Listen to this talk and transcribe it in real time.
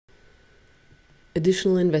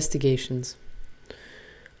Additional investigations.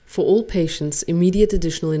 For all patients, immediate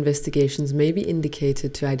additional investigations may be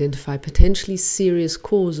indicated to identify potentially serious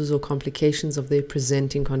causes or complications of their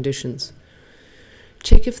presenting conditions.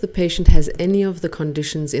 Check if the patient has any of the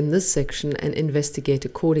conditions in this section and investigate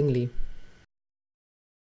accordingly.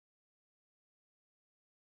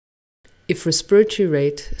 If respiratory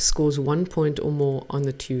rate scores 1 point or more on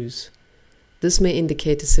the TEWS, this may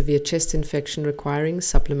indicate a severe chest infection requiring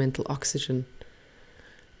supplemental oxygen.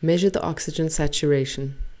 Measure the oxygen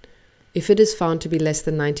saturation. If it is found to be less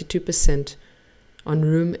than 92% on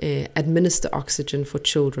room air, administer oxygen for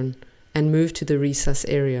children and move to the resus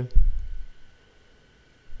area.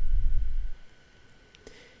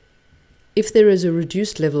 If there is a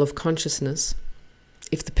reduced level of consciousness,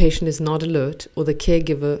 if the patient is not alert or the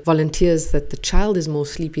caregiver volunteers that the child is more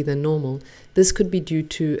sleepy than normal, this could be due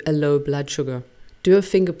to a low blood sugar. Do a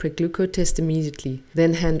finger prick glucose test immediately,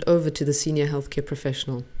 then hand over to the senior healthcare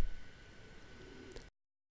professional.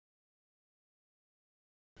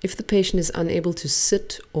 If the patient is unable to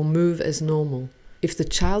sit or move as normal, if the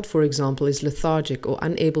child, for example, is lethargic or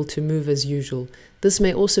unable to move as usual, this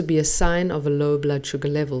may also be a sign of a low blood sugar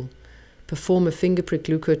level. Perform a finger prick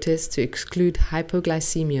glucose test to exclude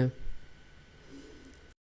hypoglycemia.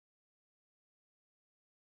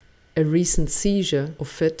 A recent seizure or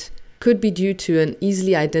fit could be due to an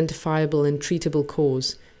easily identifiable and treatable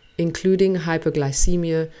cause, including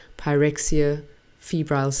hypoglycemia, pyrexia,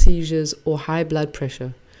 febrile seizures, or high blood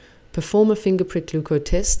pressure. Perform a finger prick glucose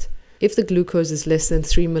test. If the glucose is less than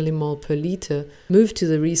 3 millimole per liter, move to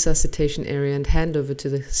the resuscitation area and hand over to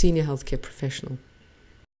the senior healthcare professional.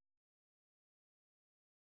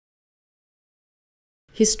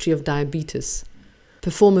 History of diabetes.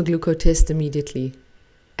 Perform a glucose test immediately.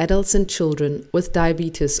 Adults and children with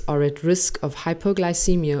diabetes are at risk of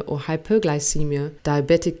hypoglycemia or hyperglycemia,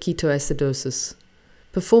 diabetic ketoacidosis.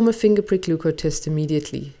 Perform a finger prick glucose test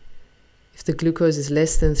immediately. If the glucose is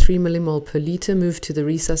less than 3 millimole per liter, move to the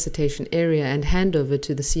resuscitation area and hand over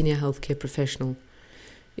to the senior healthcare professional.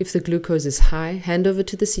 If the glucose is high, hand over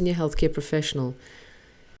to the senior healthcare professional.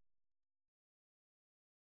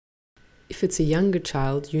 If it's a younger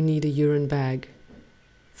child, you need a urine bag.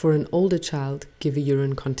 For an older child, give a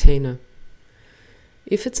urine container.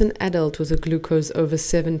 If it's an adult with a glucose over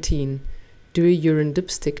 17, do a urine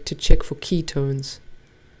dipstick to check for ketones.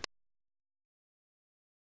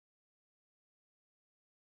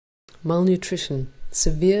 Malnutrition,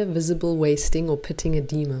 severe visible wasting or pitting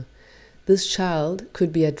edema. This child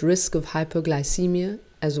could be at risk of hypoglycemia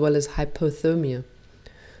as well as hypothermia.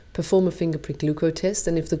 Perform a finger prick glucose test,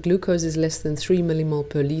 and if the glucose is less than 3 millimole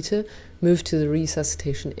per liter, move to the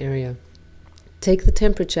resuscitation area. Take the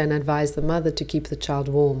temperature and advise the mother to keep the child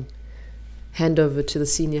warm. Hand over to the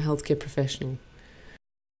senior healthcare professional.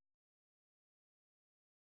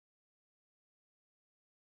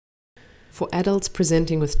 For adults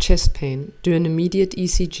presenting with chest pain, do an immediate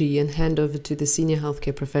ECG and hand over to the senior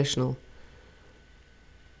healthcare professional.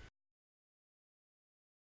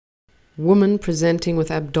 Women presenting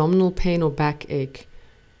with abdominal pain or backache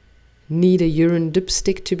need a urine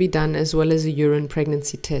dipstick to be done as well as a urine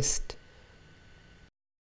pregnancy test.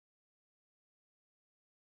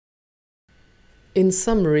 In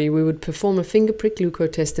summary, we would perform a finger prick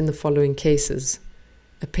glucose test in the following cases: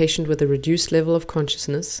 a patient with a reduced level of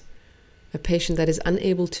consciousness, a patient that is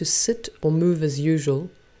unable to sit or move as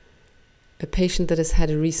usual, a patient that has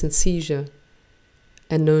had a recent seizure,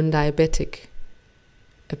 a known diabetic,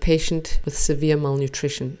 a patient with severe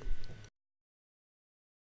malnutrition.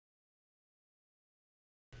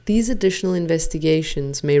 These additional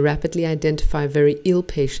investigations may rapidly identify very ill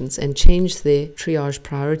patients and change their triage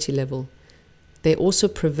priority level. They also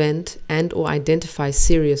prevent and/or identify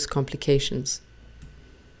serious complications.